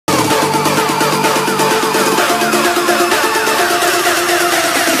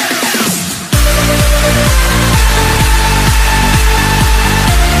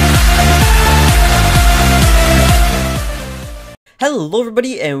Hello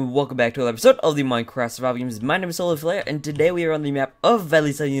everybody and welcome back to another episode of the Minecraft Survival Games. My name is Solrflare and today we are on the map of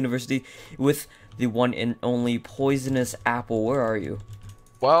Valleyside University with the one and only Poisonous Apple. Where are you?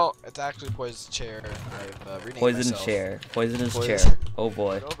 Well, it's actually Poisonous Chair. I've renamed myself. Poisonous Chair. Oh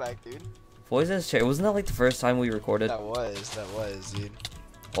boy. Go back, dude. Poisonous Chair. Wasn't that like the first time we recorded? That was, dude.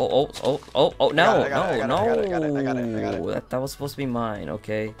 No. I got it. That was supposed to be mine,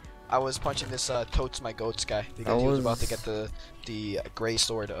 okay? I was punching this Totes My Goats guy because he was about to get the gray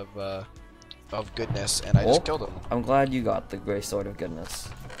sword of goodness, and I just killed him. I'm glad you got the gray sword of goodness.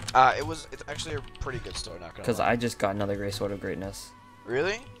 It's actually a pretty good sword, not gonna lie. Because I just got another gray sword of greatness.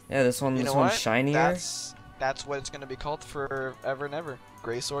 Really? Yeah, this one's shinier. That's what it's gonna be called forever and ever.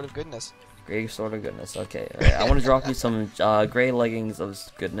 Gray sword of goodness. Gray sword of goodness. Okay. Right. I want to drop you some gray leggings of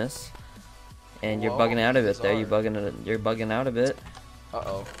goodness. And you're bugging out a bit there. You're bugging out a bit.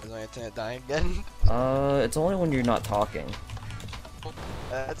 Uh-oh, is my internet dying again? It's only when you're not talking.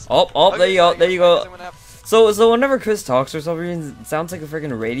 Okay, there you go. So whenever Chris talks for some reason, it sounds like a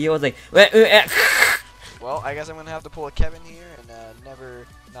freaking radio. It's like, well, I guess I'm gonna have to pull a Kevin here and never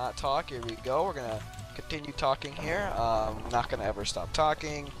not talk. Here we go. We're gonna continue talking here. Not gonna ever stop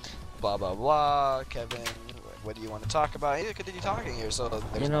talking. Blah blah blah. Kevin, what do you want to talk about? You continue talking here, so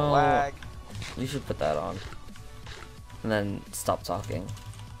there's no lag. You should put that on. And then stop talking.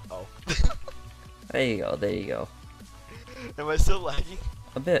 Oh. There you go. Am I still lagging?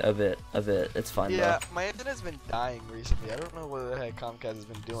 A bit. It's fine though. Yeah, my internet's been dying recently. I don't know what the heck Comcast has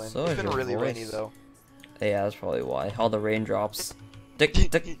been doing. So it's been really rainy though. Yeah, that's probably why. All the raindrops. Tick, tick,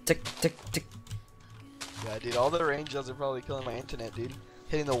 tick, tick, tick. Yeah, dude, all the rain drops are probably killing my internet, dude.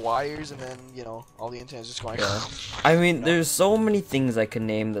 Hitting the wires and then, you know, all the internet's just going. Yeah. I mean, there's so many things I could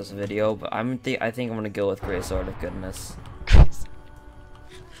name this video, but I think I'm gonna go with Gray Sword of Goodness.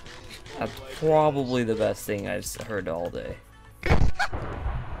 That's probably the best thing I've heard all day.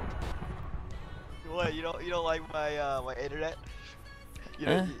 What? You don't like my my internet? You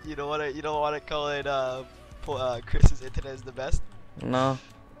don't want to call it Chris's internet is the best? No.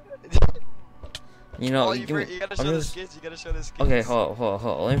 You know, you gotta show the skits. You gotta show the skits. Okay, hold.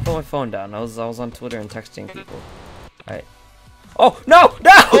 Let me put my phone down. I was on Twitter and texting people. Alright. Oh no!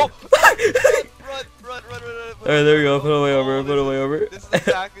 Oh! run! Alright, there we go. Put it way over. This is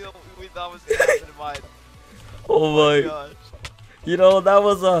exactly what we thought was gonna happen in mine. Oh my gosh. You know, that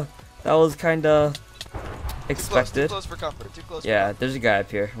was kinda expected. Too close for comfort. Too close. Yeah, there's a guy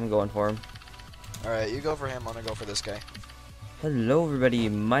up here. I'm going for him. Alright, you go for him. I'm gonna go for this guy. Hello everybody,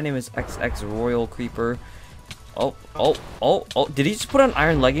 my name is XX Royal Creeper. Oh, did he just put on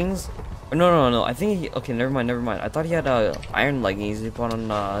iron leggings? No, I think he, okay, never mind. I thought he had iron leggings, he put on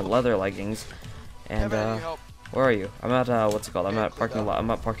leather leggings. And Kevin, where are you? I'm at what's it called? I'm at parking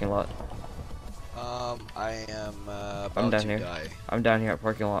lot. I am I'm down here. Die. I'm down here at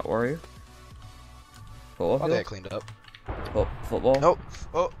parking lot. Where are you? Football field? I cleaned up. Oh, football? Nope.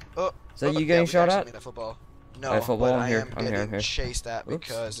 Oh. So you getting shot at? Football. No, football. but I'm I here. am I'm getting here. chased at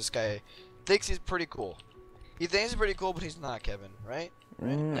because this guy thinks he's pretty cool. He thinks he's pretty cool, but he's not, Kevin. Right?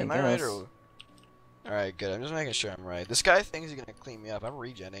 Am I right? Or... Alright, good. I'm just making sure I'm right. This guy thinks he's gonna clean me up. I'm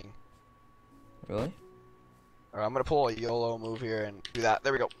regenning. Really? Alright, I'm gonna pull a YOLO move here and do that.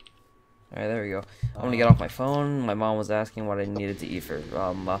 There we go. Alright, there we go. I'm gonna get off my phone. My mom was asking what I needed to eat for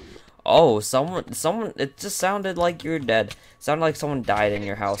oh, someone, it just sounded like you're dead. Sounded like someone died in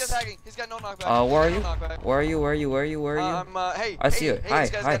your house. He's got no knockback. Where are you? Hey, I see you.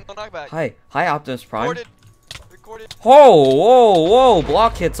 Hi. Hi, Optimus Prime. Recorded. Whoa,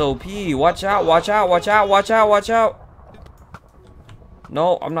 block hits OP. Watch out.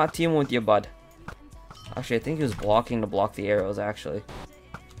 No, I'm not teaming with you, bud. Actually, I think he was blocking to block the arrows, actually.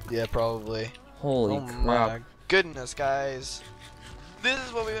 Yeah, probably. Holy crap. My goodness, guys. This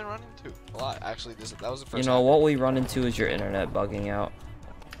is what we've been running into a lot. Actually, that was the first. You know what we run into is your internet bugging out.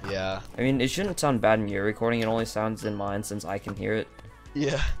 Yeah. I mean, it shouldn't sound bad in your recording. It only sounds in mine since I can hear it.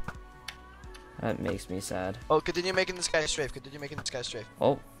 Yeah. That makes me sad. Oh, continue making this guy strafe.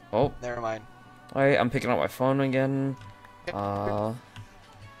 Oh. Never mind. Alright, I'm picking up my phone again.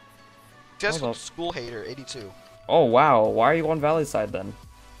 Guess what? School hater 82. Oh wow. Why are you on Valleyside then?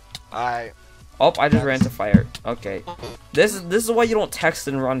 I just ran to fire. Okay. This is why you don't text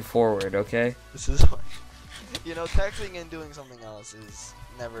and run forward, okay? This is why. You know, texting and doing something else is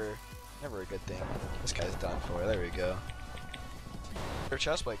never a good thing. This guy's done for. There we go. Better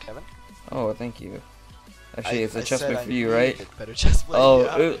chest plate, Kevin. Oh, thank you. Actually, it's a chest plate for you, right? Better chest plate. Oh,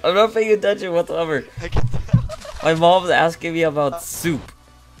 yeah. I'm not paying attention whatsoever. My mom's asking me about soup.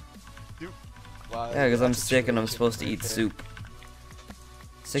 Wow, yeah, because I'm sick and I'm supposed to eat soup.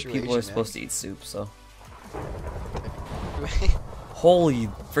 Sick True people are Asian, supposed to eat soup, so. Holy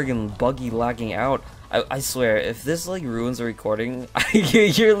friggin' buggy lagging out. I swear, if this like ruins the recording,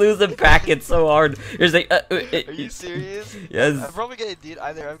 you're losing packets so hard. You're just like, Are you serious? Yes. I'm probably getting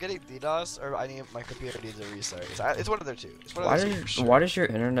either I'm getting DDoS or my computer needs a restart. It's one of the two. It's one Why of the two for sure. why does your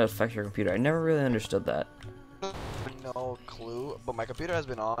internet affect your computer? I never really understood that. No clue, but my computer has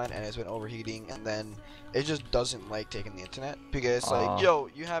been on and it's been overheating, and then it just doesn't like taking the internet because it's like, yo,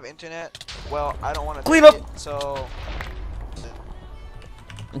 you have internet. Well, I don't want to clean take up. it, so.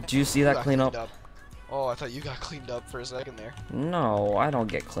 Do you see that clean up? Oh, I thought you got cleaned up for a second there. No, I don't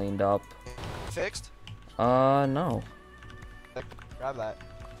get cleaned up. Fixed? No. Grab that.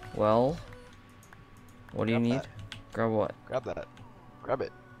 Well, what do you Grab need? that. Grab what? Grab that. Grab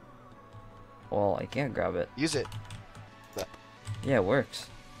it. Well, I can't grab it. Use it. Yeah, it works.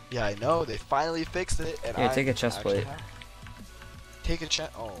 Yeah, I know. They finally fixed it. And Here, take a chest plate. Take a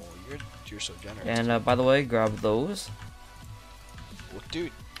chest. Oh, you're so generous. And by the way, grab those. Well,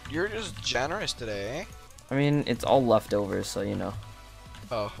 dude, you're just generous today, eh? I mean, it's all leftovers, so you know.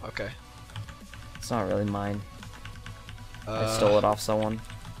 Oh, okay. It's not really mine. I stole it off someone.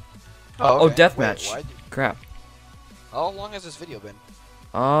 Oh, okay. Deathmatch. Wait, Crap. how long has this video been?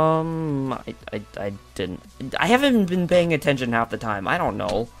 I didn't. I haven't been paying attention half the time. I don't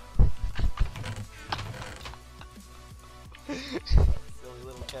know. Silly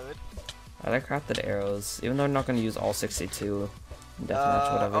little Kevin. I like crafted arrows, even though I'm not gonna use all 62.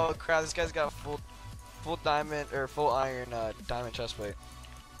 Deathmatch, whatever. Oh crap! This guy's got a full diamond or full iron diamond chestplate.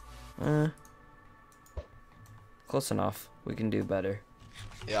 Close enough. We can do better.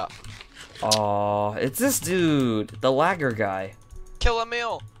 Yeah. Oh, it's this dude, the lagger guy. Kill a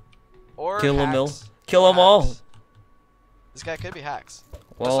mill. Or Kill a hacks. mill. Kill them all. This guy could be hacks.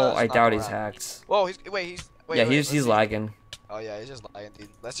 Well, I doubt he's hacks. Whoa, he's Yeah, he's lagging. Oh yeah, he's just lagging, dude.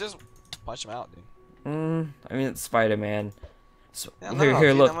 Let's just punch him out, dude. I mean, it's Spider-Man. So, Yeah,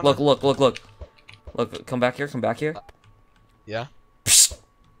 here, dude, look. Look, come back here, Yeah. Psst.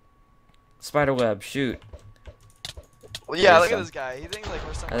 Spiderweb, shoot. Well, yeah, There's look at some. this guy. He thinks like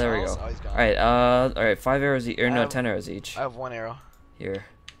we're someone There we else. go. Oh, he's gone. Alright, 5 arrows each, or no, 10 arrows each. I have 1 arrow. Here.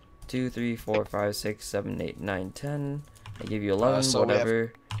 2, 3, 4, 5, 6, 7, 8, 9, 10. I give you 11, so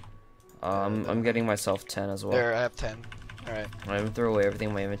whatever. I'm getting myself 10 as well. There, I have 10. Alright. I'm gonna throw away everything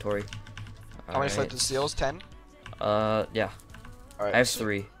in my inventory. How many flipped seals? 10? Yeah. Alright. I have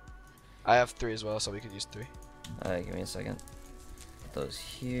 3. I have 3 as well, so we could use 3. Give me a second. Put those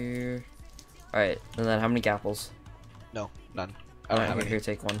here. Alright, and then how many gapples? No, none. I don't have any. Here,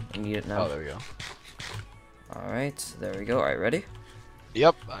 take one. I need it now. Oh, there we go. Alright, there we go. Alright, ready?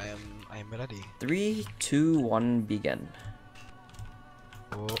 Yep, I am ready. 3, 2, 1, begin.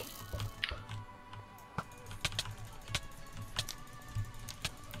 Oh.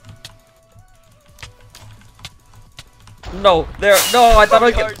 No, I thought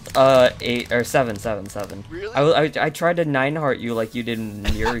I could. 8 or 7. Really? I tried to 9 heart you like you did in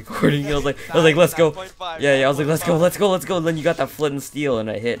your recording. I was like, let's go. Yeah, I was like, let's go. And then you got that flint and steel, and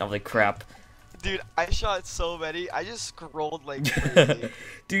I hit. And I was like, crap. Dude, I shot so many. I just scrolled like crazy.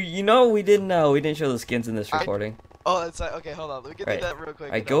 Dude, you know we didn't show the skins in this recording. Oh, it's like, okay, hold on. Let me get that real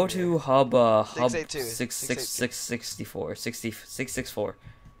quick. I go to hub 664. 664.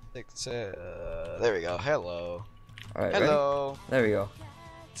 There we go. Hello. Alright, hello. Ready? There we go.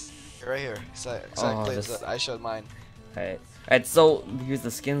 Right here. I showed mine. Alright, so here's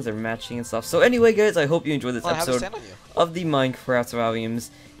the skins, they're matching and stuff. So anyway, guys, I hope you enjoyed this episode of the Minecraft Survival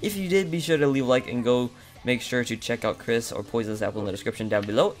Games. If you did, be sure to leave a like and go make sure to check out Chris or Poison's Apple in the description down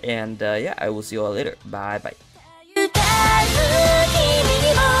below. And yeah, I will see you all later. Bye bye.